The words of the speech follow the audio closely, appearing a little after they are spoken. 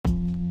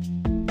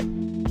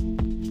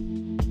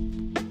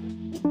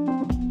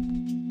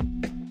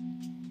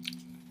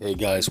Hey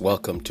guys,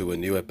 welcome to a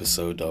new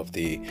episode of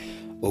the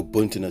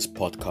Ubuntuness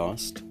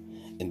podcast.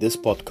 In this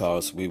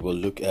podcast, we will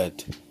look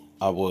at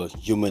our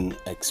human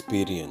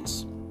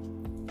experience.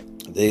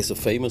 There's a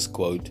famous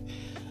quote,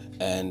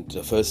 and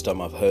the first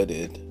time I've heard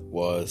it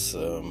was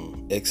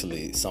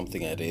actually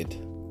something I read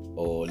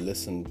or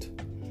listened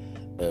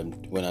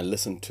when I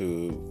listened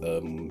to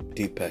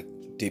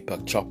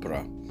Deepak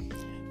Chopra,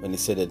 when he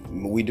said that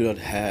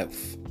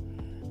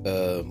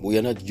we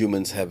are not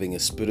humans having a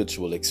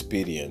spiritual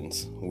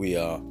experience. We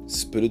are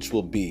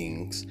spiritual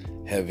beings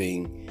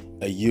having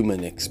a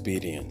human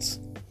experience.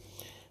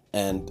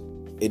 And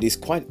it is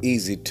quite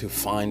easy to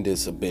find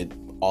this a bit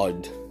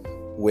odd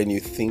when you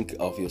think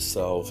of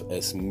yourself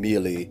as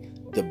merely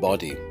the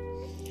body.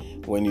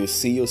 When you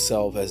see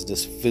yourself as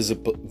this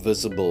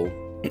visible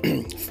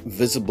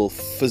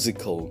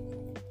physical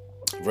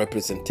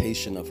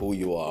representation of who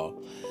you are,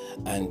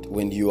 and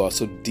when you are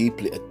so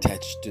deeply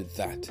attached to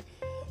that,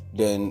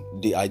 then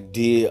the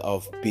idea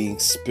of being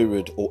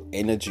spirit or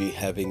energy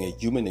having a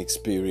human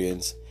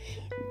experience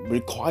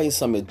requires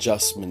some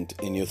adjustment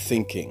in your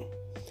thinking.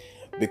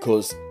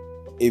 Because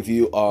if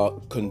you are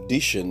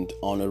conditioned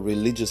on a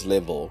religious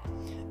level,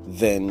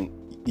 then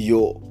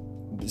your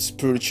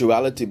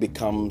spirituality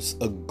becomes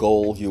a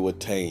goal you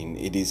attain.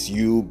 It is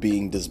you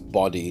being this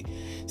body,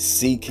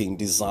 seeking,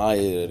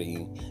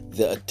 desiring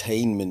the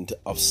attainment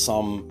of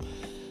some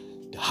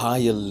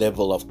higher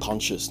level of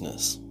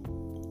consciousness.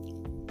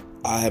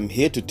 I am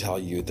here to tell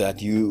you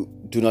that you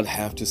do not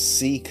have to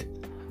seek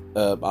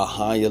a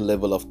higher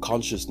level of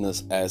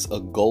consciousness as a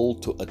goal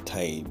to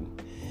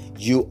attain.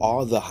 You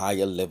are the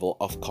higher level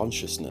of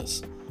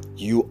consciousness.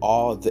 You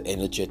are the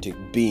energetic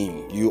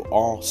being. You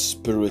are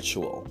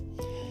spiritual.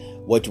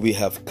 What we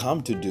have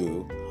come to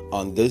do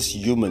on this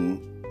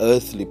human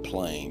earthly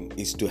plane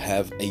is to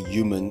have a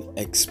human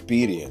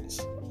experience.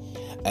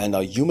 And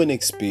our human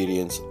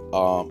experience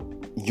are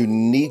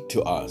unique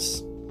to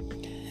us.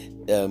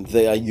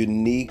 They are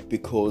unique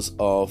because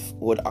of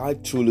what I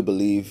truly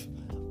believe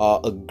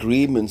are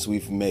agreements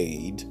we've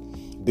made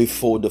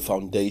before the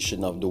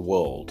foundation of the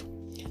world.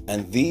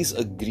 And these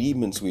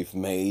agreements we've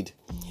made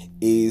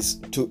is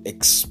to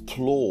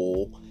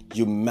explore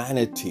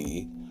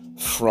humanity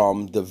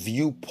from the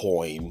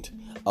viewpoint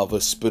of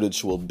a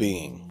spiritual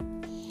being.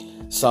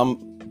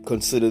 Some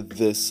consider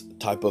this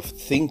type of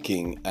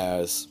thinking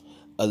as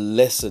a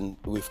lesson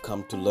we've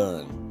come to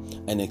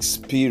learn, an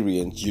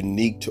experience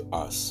unique to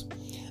us,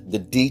 the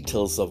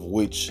details of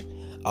which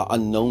are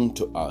unknown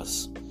to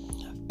us.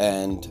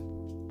 And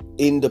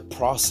in the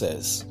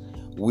process,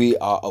 we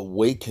are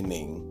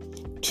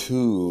awakening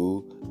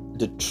to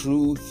the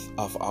truth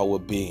of our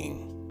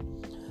being.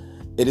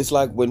 It is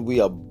like when we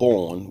are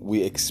born,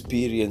 we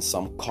experience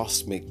some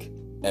cosmic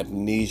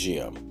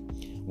amnesia.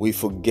 We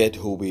forget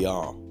who we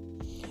are.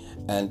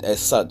 And as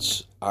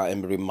such, I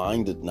am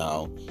reminded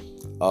now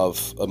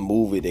of a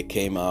movie that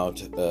came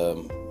out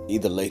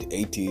either late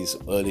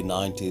 80s, early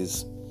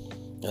 90s.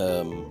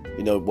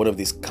 One of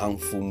these kung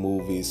fu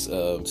movies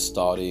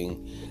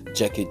starring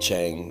Jackie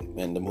Chan,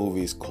 and the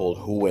movie is called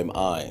Who Am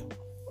I?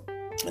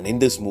 And in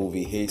this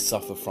movie, he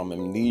suffered from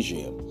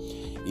amnesia.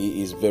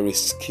 He is very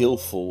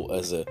skillful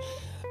as a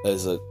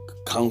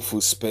kung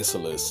fu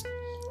specialist,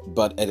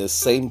 but at the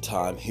same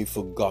time, he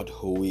forgot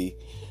who he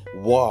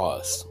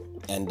was.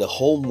 And the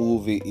whole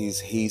movie is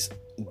his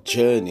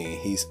journey,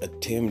 his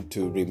attempt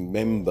to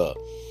remember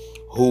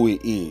who he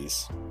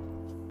is.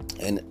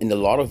 And in a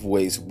lot of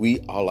ways,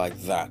 we are like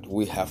that.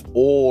 We have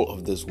all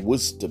of this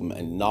wisdom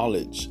and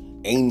knowledge,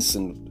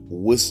 ancient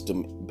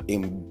wisdom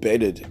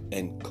embedded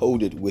and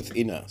coded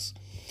within us.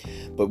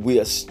 But we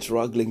are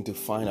struggling to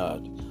find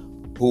out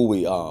who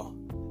we are.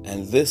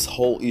 And this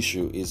whole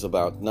issue is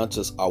about not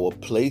just our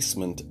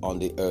placement on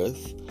the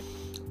earth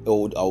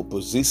or our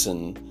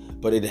position,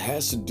 but it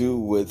has to do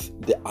with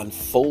the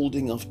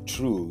unfolding of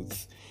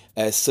truth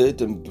as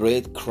certain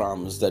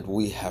breadcrumbs that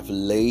we have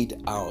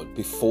laid out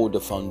before the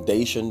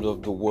foundation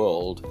of the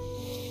world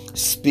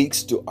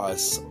speaks to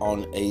us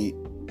on a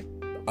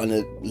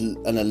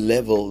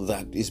level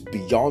that is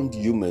beyond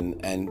human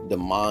and the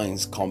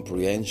mind's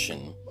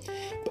comprehension.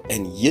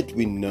 And yet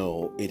we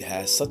know it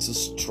has such a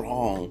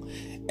strong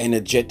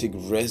energetic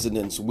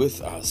resonance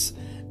with us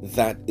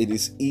that it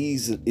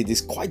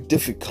is quite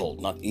difficult,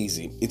 not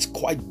easy, it's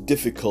quite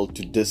difficult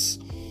to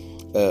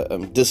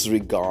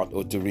disregard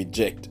or to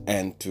reject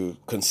and to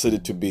consider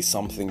to be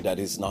something that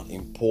is not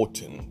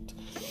important.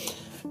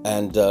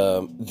 And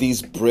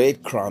these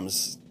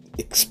breadcrumbs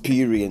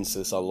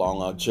experiences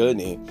along our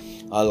journey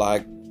are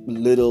like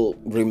little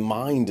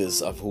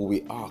reminders of who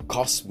we are,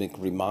 cosmic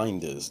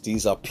reminders.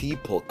 These are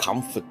people,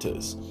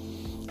 comforters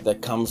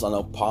that comes on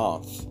our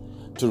path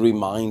to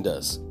remind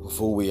us of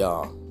who we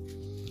are.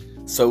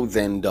 So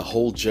then the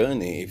whole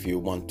journey, if you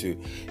want to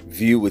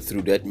view it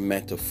through that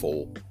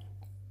metaphor,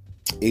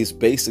 is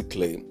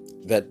basically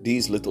that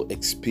these little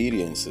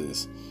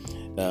experiences,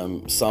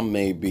 some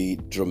may be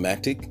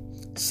dramatic,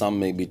 some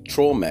may be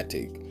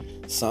traumatic,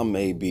 some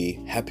may be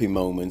happy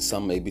moments,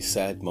 some may be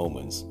sad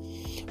moments.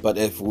 But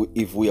if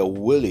we are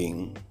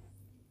willing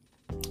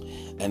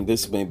and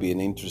this may be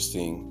an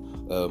interesting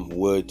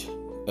word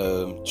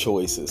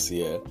choices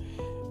here,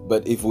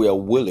 but if we are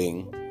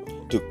willing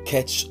to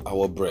catch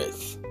our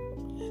breath,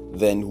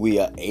 then we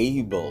are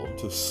able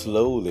to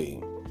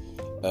slowly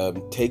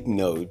take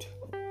note,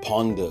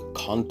 ponder,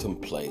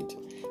 contemplate,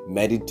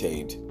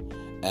 meditate,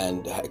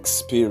 and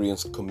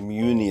experience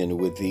communion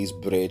with these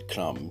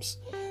breadcrumbs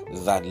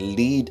that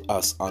lead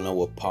us on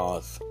our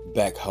path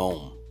back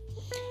home.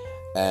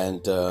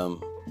 And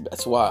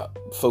that's why I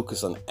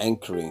focus on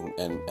anchoring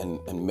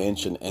and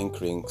mention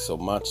anchoring so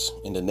much.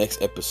 In the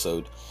next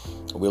episode,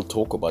 we'll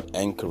talk about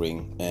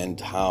anchoring and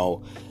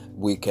how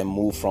we can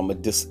move from a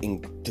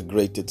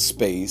disintegrated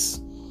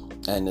space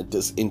and a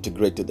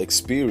disintegrated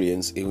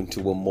experience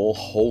into a more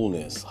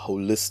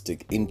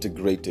holistic,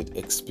 integrated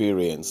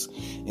experience.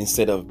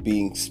 Instead of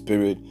being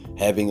spirit,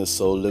 having a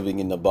soul, living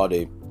in a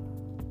body,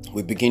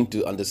 we begin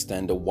to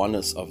understand the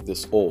oneness of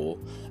this all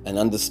and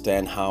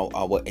understand how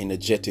our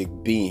energetic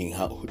being,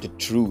 how the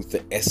truth,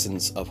 the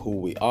essence of who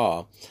we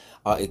are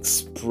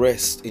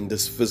expressed in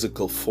this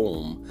physical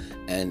form,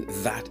 and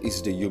that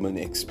is the human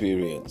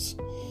experience.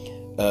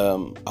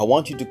 I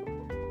want you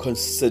to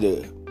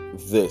consider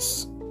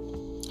this.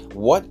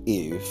 What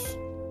if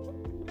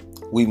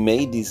we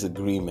made these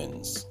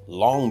agreements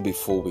long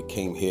before we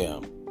came here,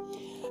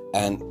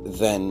 and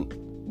then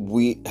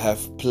we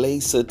have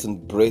placed certain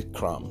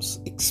breadcrumbs,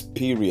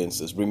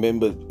 experiences?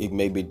 Remember, it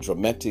may be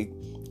dramatic,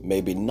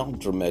 maybe not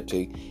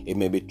dramatic, it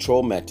may be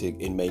traumatic,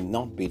 it may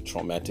not be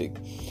traumatic,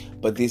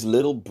 but these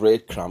little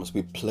breadcrumbs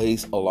we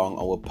place along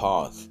our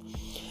path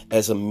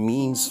as a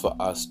means for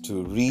us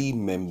to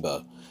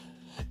remember.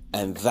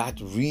 And that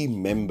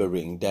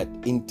remembering, that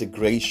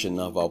integration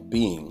of our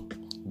being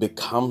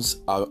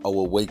becomes our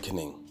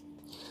awakening.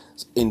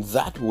 In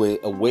that way,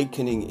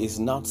 awakening is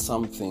not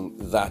something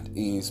that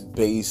is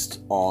based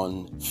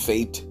on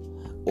fate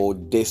or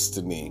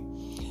destiny.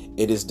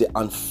 It is the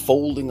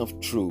unfolding of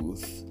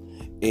truth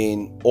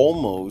in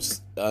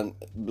almost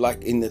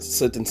like in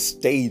certain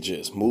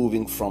stages,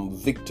 moving from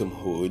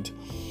victimhood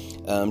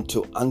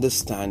to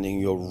understanding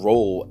your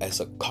role as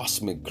a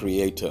cosmic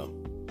creator.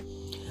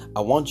 I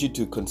want you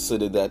to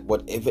consider that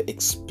whatever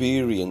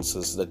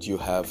experiences that you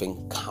have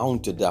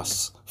encountered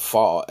thus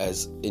far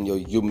as in your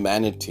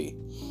humanity,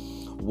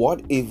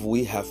 what if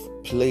we have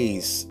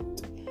placed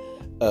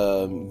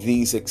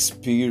these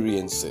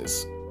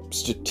experiences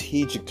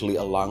strategically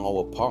along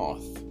our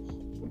path?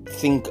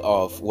 Think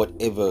of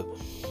whatever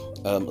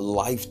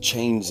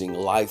life-changing,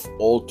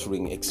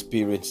 life-altering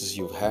experiences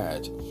you've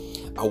had.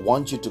 I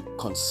want you to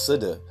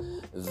consider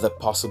the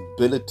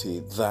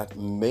possibility that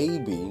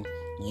maybe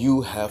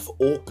you have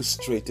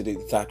orchestrated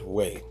it that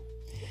way,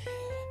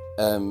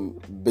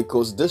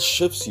 because this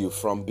shifts you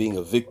from being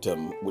a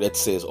victim that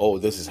says, oh,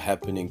 this is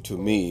happening to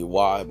me,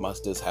 why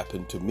must this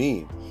happen to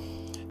me,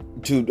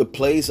 to the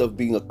place of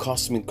being a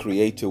cosmic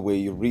creator where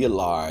you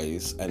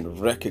realize and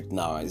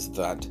recognize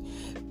that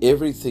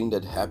everything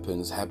that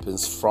happens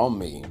from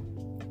me.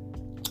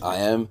 I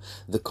am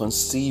the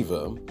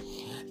conceiver,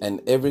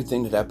 and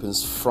everything that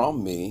happens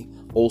from me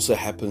also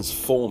happens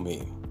for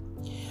me.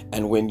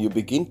 And when you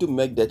begin to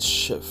make that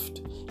shift,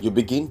 you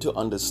begin to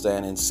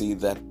understand and see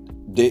that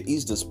there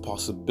is this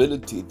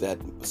possibility that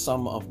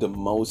some of the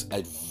most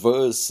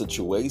adverse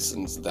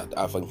situations that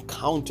I've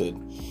encountered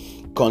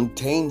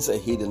contains a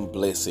hidden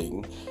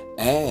blessing,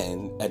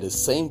 and at the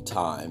same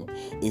time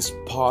is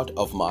part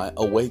of my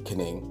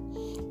awakening.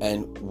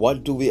 And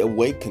what do we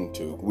awaken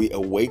to? We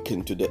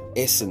awaken to the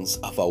essence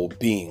of our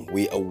being.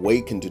 We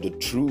awaken to the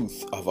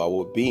truth of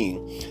our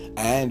being,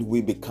 and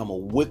we become a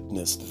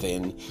witness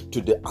then to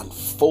the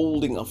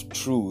unfolding of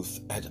truth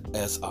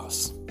as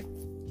us.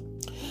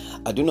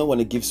 I do not want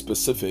to give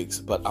specifics,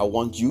 but I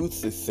want you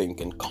to think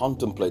and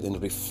contemplate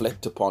and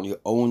reflect upon your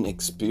own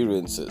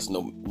experiences,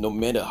 no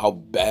matter how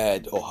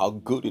bad or how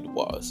good it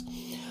was.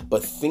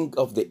 But think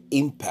of the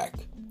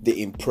impact,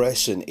 the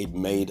impression it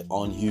made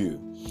on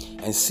you,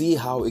 and see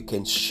how it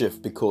can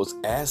shift, because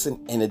as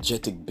an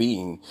energetic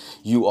being,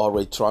 you are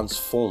a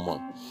transformer.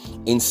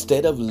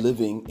 Instead of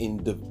living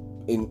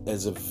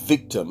as a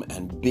victim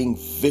and being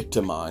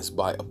victimized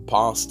by a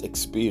past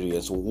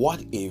experience,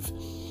 what if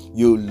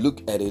you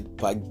look at it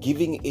by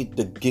giving it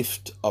the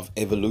gift of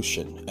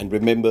evolution? And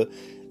remember,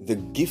 the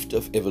gift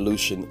of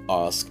evolution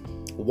asks,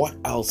 what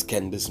else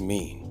can this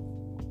mean?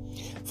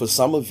 For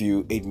some of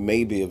you, it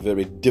may be a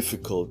very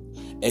difficult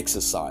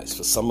exercise.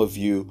 For some of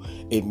you,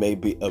 it may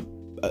be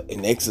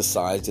an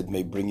exercise that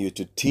may bring you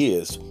to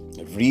tears,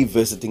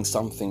 revisiting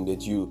something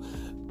that you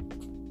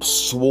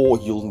swore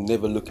you'll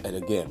never look at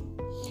again.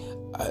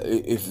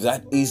 If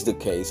that is the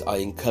case, I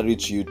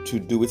encourage you to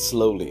do it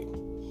slowly,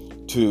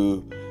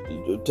 to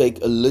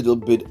take a little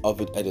bit of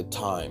it at a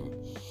time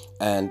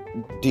and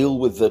deal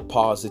with the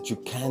parts that you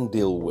can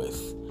deal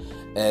with.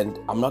 And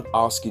I'm not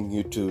asking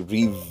you to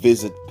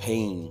revisit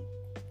pain.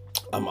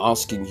 I'm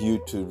asking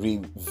you to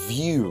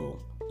review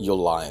your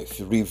life,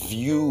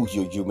 review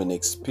your human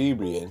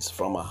experience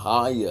from a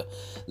higher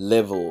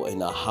level,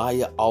 in a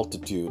higher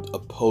altitude,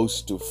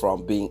 opposed to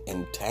from being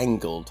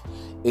entangled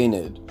in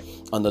it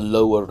on the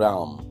lower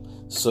realm.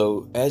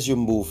 So as you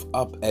move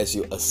up, as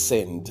you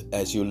ascend,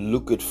 as you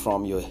look it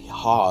from your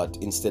heart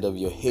instead of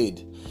your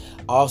head,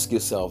 ask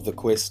yourself the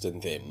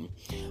question then,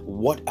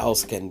 what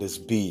else can this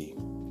be?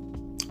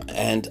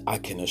 And I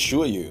can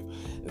assure you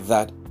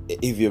that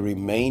if you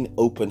remain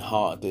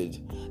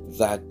open-hearted,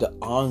 that the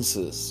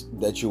answers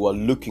that you are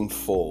looking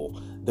for,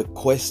 the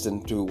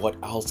question to what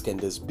else can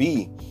this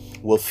be,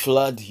 will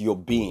flood your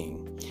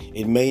being.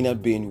 It may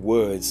not be in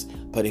words,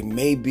 but it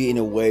may be in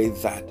a way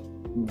that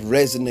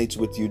resonates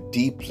with you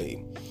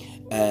deeply,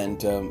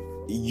 and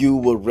you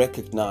will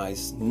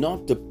recognize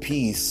not the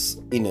peace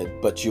in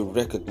it, but you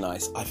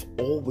recognize, I've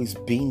always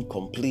been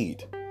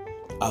complete.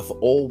 I've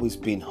always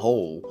been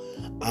whole.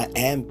 I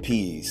am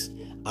peace.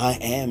 I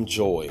am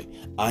joy.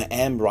 I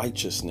am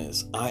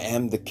righteousness. I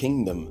am the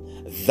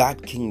kingdom,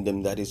 that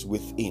kingdom that is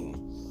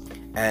within.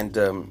 And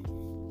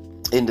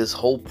in this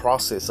whole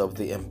process of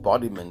the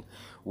embodiment,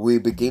 we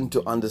begin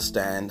to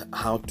understand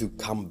how to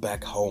come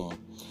back home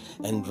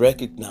and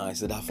recognize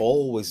that I've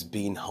always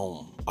been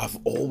home. I've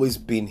always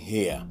been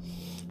here.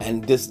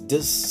 And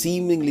this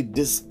seemingly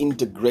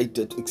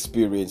disintegrated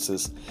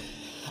experiences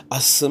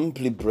are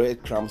simply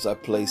breadcrumbs I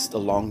placed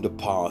along the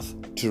path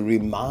to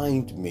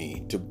remind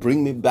me, to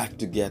bring me back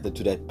together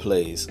to that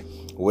place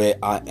where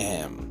I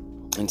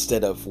am,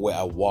 instead of where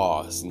I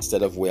was,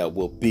 instead of where I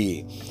will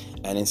be.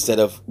 And instead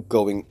of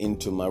going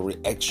into my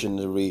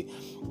reactionary,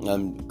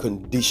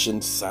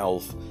 conditioned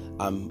self,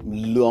 I'm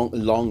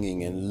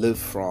longing and live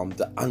from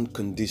the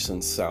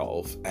unconditioned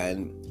self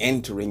and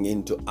entering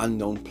into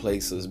unknown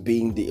places,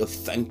 being the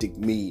authentic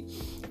me,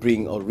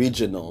 being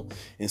original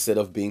instead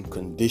of being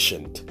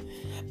conditioned.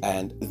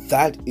 And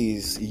that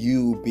is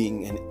you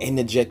being an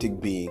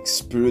energetic being,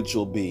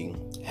 spiritual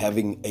being,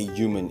 having a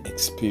human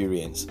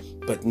experience.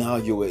 But now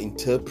you are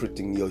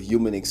interpreting your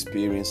human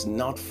experience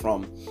not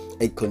from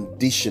a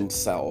conditioned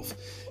self.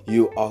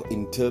 You are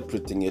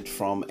interpreting it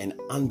from an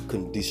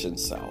unconditioned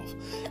self.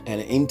 And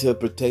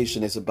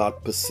interpretation is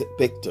about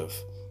perspective.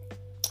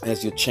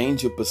 As you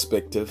change your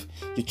perspective,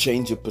 you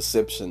change your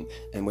perception.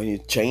 And when you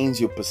change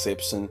your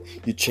perception,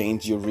 you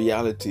change your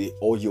reality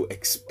or your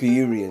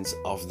experience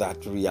of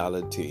that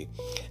reality.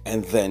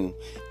 And then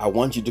I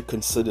want you to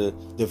consider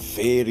the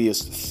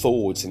various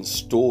thoughts and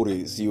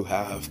stories you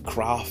have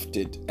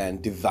crafted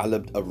and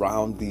developed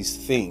around these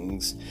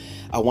things.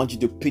 I want you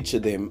to picture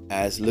them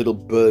as little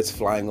birds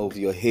flying over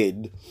your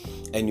head,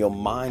 and your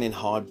mind and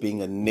heart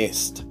being a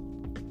nest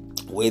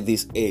where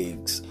these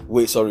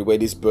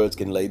birds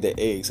can lay their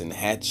eggs and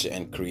hatch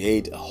and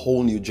create a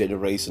whole new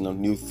generation of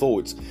new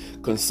thoughts.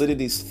 Consider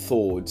these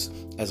thoughts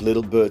as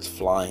little birds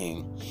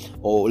flying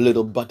or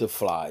little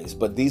butterflies,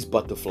 but these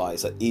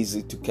butterflies are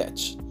easy to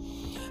catch.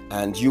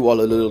 And you are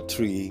a little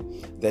tree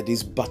that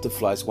these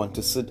butterflies want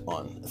to sit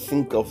on.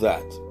 Think of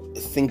that.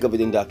 Think of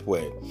it in that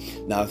way.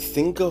 Now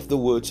think of the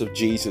words of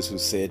Jesus who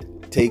said,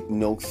 take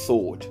no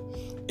thought.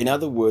 In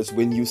other words,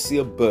 when you see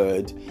a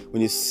bird,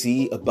 when you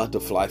see a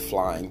butterfly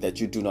flying that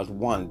you do not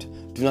want,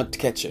 do not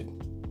catch it.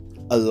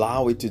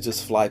 Allow it to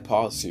just fly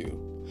past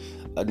you.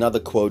 Another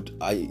quote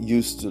I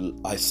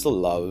still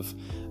love,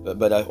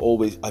 but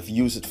I've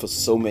used it for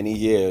so many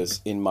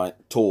years in my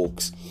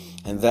talks,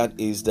 and that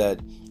is that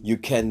you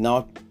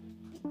cannot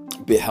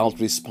be held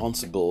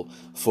responsible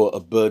for a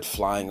bird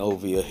flying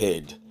over your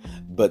head,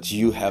 but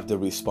you have the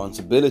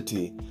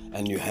responsibility,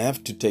 and you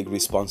have to take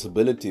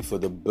responsibility for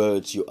the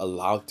birds you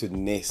allow to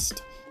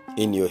nest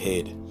in your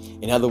head.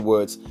 In other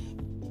words,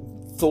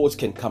 thoughts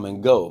can come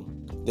and go.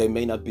 They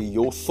may not be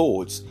your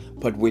thoughts,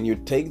 but when you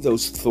take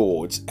those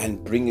thoughts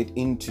and bring it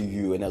into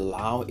you and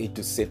allow it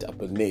to set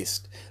up a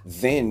nest,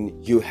 then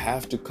you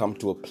have to come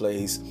to a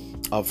place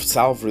of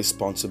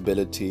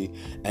self-responsibility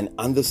and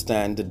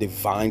understand the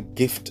divine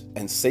gift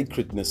and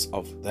sacredness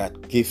of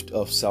that gift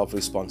of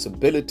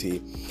self-responsibility,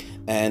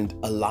 and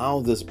allow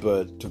this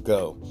bird to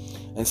go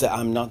and say,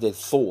 I'm not that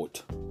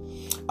thought.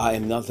 I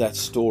am not that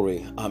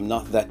story. I'm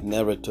not that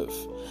narrative.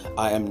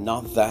 I am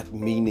not that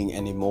meaning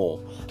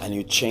anymore. And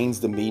you change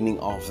the meaning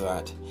of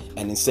that.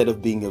 And instead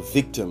of being a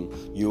victim,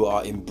 you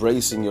are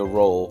embracing your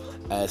role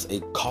as a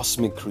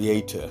cosmic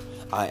creator.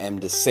 I am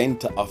the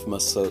center of my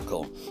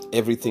circle.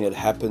 Everything that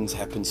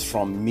happens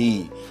from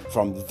me,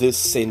 from this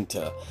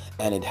center.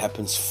 And it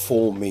happens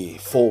for me,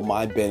 for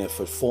my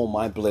benefit, for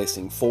my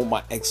blessing, for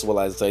my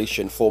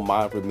actualization, for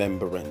my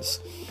remembrance.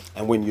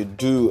 And when you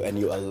do and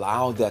you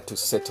allow that to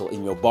settle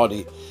in your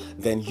body,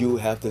 then you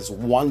have this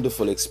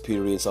wonderful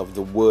experience of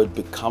the word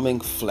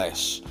becoming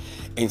flesh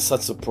in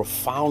such a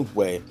profound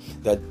way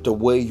that the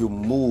way you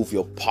move,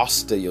 your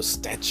posture, your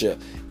stature,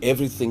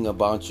 everything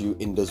about you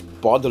in this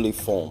bodily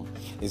form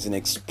is an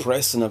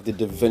expression of the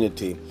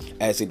divinity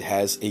as it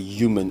has a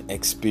human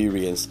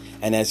experience.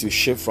 And as you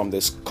shift from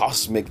this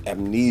cosmic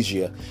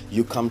amnesia,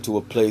 you come to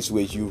a place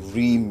where you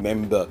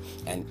remember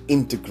and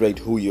integrate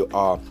who you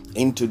are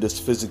into this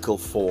physical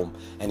form.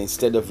 And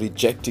instead of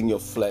rejecting your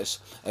flesh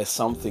as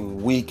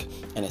something weak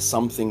and as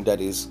something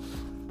that is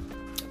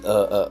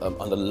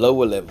on the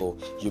lower level,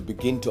 you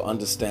begin to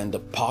understand the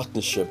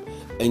partnership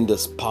in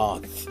this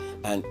path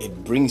and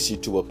it brings you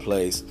to a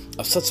place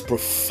of such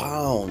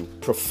profound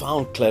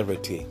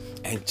clarity.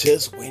 And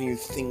just when you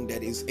think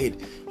that is it,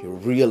 you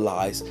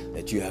realize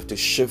that you have to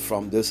shift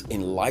from this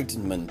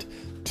enlightenment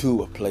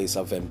to a place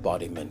of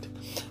embodiment.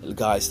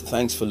 Guys,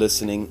 thanks for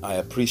listening. I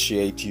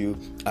appreciate you.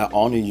 I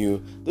honor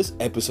you. This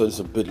episode is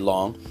a bit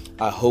long.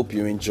 I hope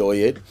you enjoy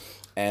it.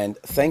 And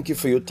thank you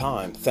for your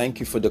time. Thank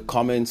you for the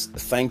comments.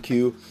 Thank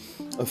you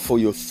for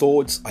your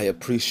thoughts. I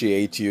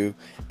appreciate you.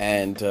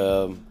 And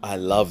I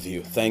love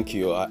you. Thank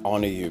you. I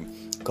honor you.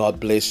 God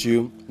bless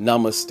you.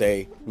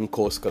 Namaste.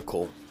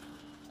 Nkoskako.